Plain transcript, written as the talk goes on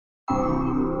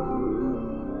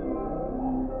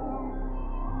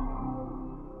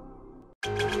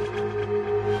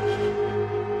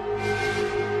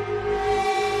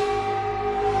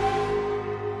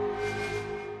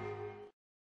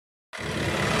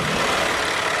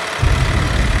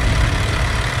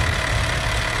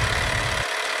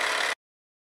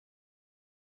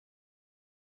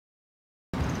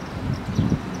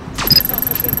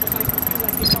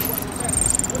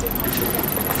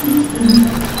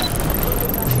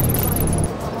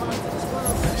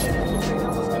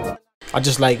I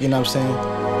just like, you know what I'm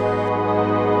saying?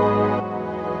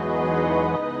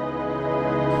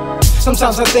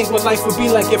 Sometimes I think what life would be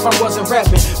like if I wasn't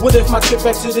rapping. What if my trip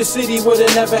back to the city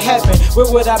would've never happened?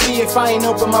 Where would I be if I ain't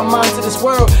open my mind to this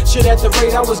world? Shit, at the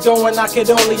rate I was going, I could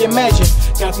only imagine.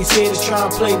 Got these haters trying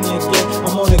to play me again.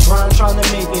 I'm on the grind trying to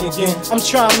make it again. I'm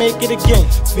trying to make it again.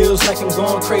 Feels like I'm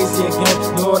going crazy again.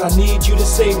 Lord, I need you to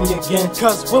save me again.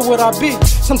 Cause where would I be?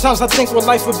 Sometimes I think what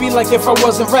life would be like if I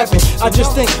wasn't rapping. I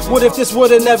just think, what if this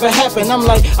would've never happened? I'm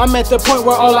like, I'm at the point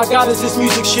where all I got is this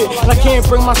music shit. And I can't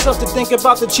bring myself to think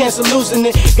about the chance of losing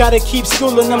it. Gotta keep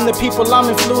schooling them, the people I'm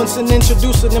influencing,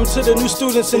 introducing them to the new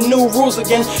students and new rules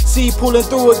again. See, pulling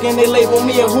through again, they label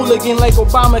me a hooligan like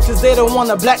Obama, cause they don't want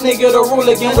a black nigga to rule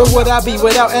again. Where would I be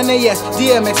without NAS,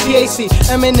 DMX, DAC,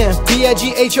 Eminem,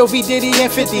 B.I.G., H.O.V., Diddy,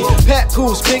 and 50? Pat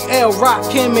Coos, Big L, Rock,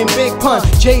 Kim, and Big Pun,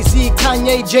 Jay-Z,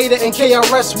 Kanye, Jada, and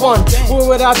KRS-One. Where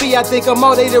would I be? I think I'm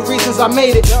all they the reasons I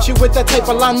made it. Shit, with that type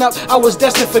of lineup, I was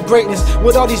destined for greatness.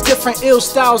 With all these different ill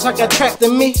styles I got trapped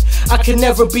in me, I could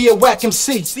never be a whack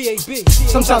MC. C.A.B.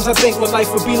 Sometimes I think what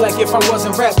life would be like if I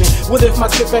wasn't rapping. What if my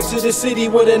trip back to the city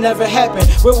would've never happened?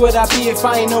 Where would I be if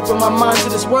I ain't open my mind to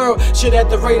this world? Shit, at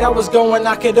the rate I was going,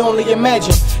 I could only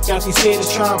imagine. Got these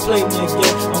haters trying to play me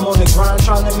again. I'm on the grind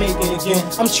trying to make it again.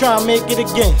 I'm trying to make it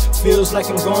again. Feels like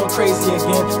I'm going crazy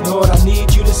again. Lord, I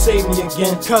need you to save me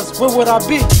again. Cause where would I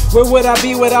be? Where would I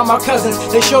be without my cousins?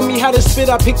 They showed me how to spit,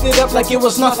 I picked it up like it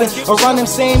was nothing. Around them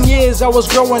same years I was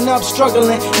growing up,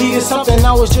 struggling, needed something.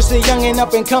 I was just a youngin'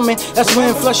 up and coming. That's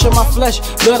when flesh of my flesh,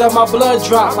 blood of my blood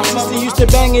dropped. My sister used to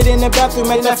bang it in the bathroom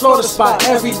at that Florida spot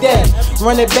every day.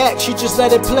 Run it back, she just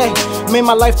let it play. Made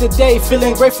my life today,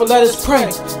 feeling grateful, let us pray.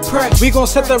 We gon'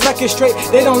 set the record straight.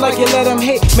 They don't like it, let them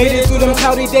hate. Made it through them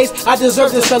cloudy days, I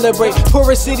deserve to celebrate.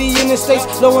 Poorest city in the States,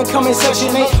 low income in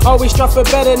section 8. Always strive for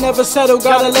better, never settle,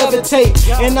 gotta levitate.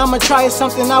 And I'ma try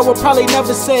something I would probably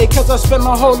never say, cause I spent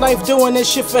my whole life doing this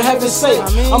shit for heaven's sake.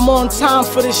 I'm on time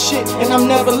for this shit and I'm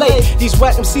never late. These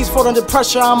whack MCs fall under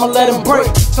pressure, I'ma let them break.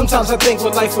 Sometimes I think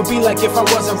what life would be like if I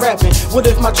wasn't rapping. What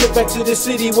if my trip back to the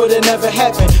city would've never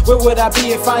happened? Where would I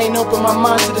be if I ain't open my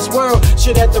mind to this world?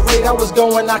 Shit, at the rate I was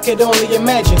going, I could only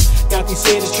imagine. Got these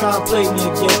haters trying to play me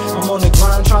again. I'm on the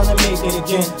grind trying to make it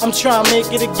again. I'm trying to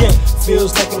make it again.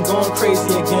 Feels like I'm going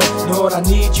crazy again. Lord, I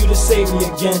need you to save me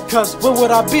again. Cause where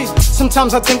would I be?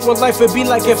 Sometimes I think what life would be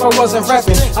like if I wasn't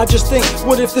rapping. I just think,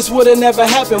 what if this would've never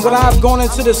happened? Would I have gone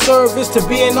into the service to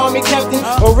be an army captain?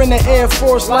 Or in the Air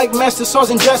Force like Master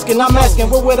Sergeant Jaskin? I'm asking,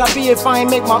 where would I be if I ain't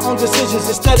make my own decisions?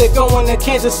 Instead of going to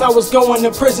Kansas, I was going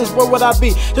to prisons. Where would I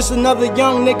be? Just another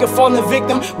young nigga falling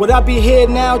victim? Would I be here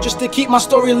now just to keep my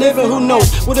story living? Who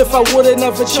knows? What if I would've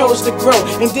never chose to grow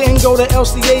and didn't go to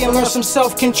LCA and learn some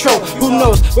self-control? Who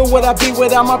knows? Where would I be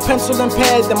without my pencil and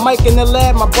pad, the mic in the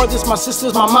lab, my brothers, my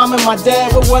sisters, my mom and my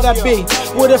dad? Where would I be?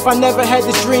 What if I never had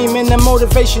this dream and the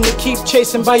motivation to keep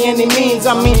chasing by any means?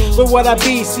 I mean, where would I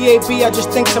be? C.A.B. I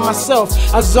just think to myself.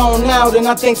 I zone out and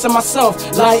I think to myself,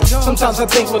 like, sometimes I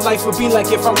think what life would be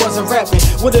like if I wasn't rapping.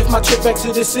 What if my trip back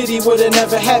to the city would've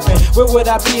never happened? Where would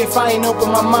I be if I ain't open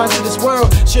my mind to this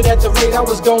world? Shit, at the rate I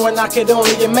was going, I could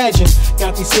only imagine.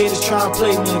 Got these haters trying to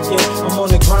play me again. I'm on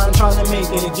the grind trying to make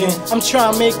it again. I'm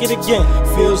trying to make it again.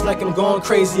 Feels like I'm going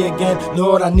crazy again.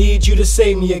 Lord, I need you to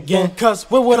save me again. Cause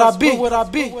where would I be?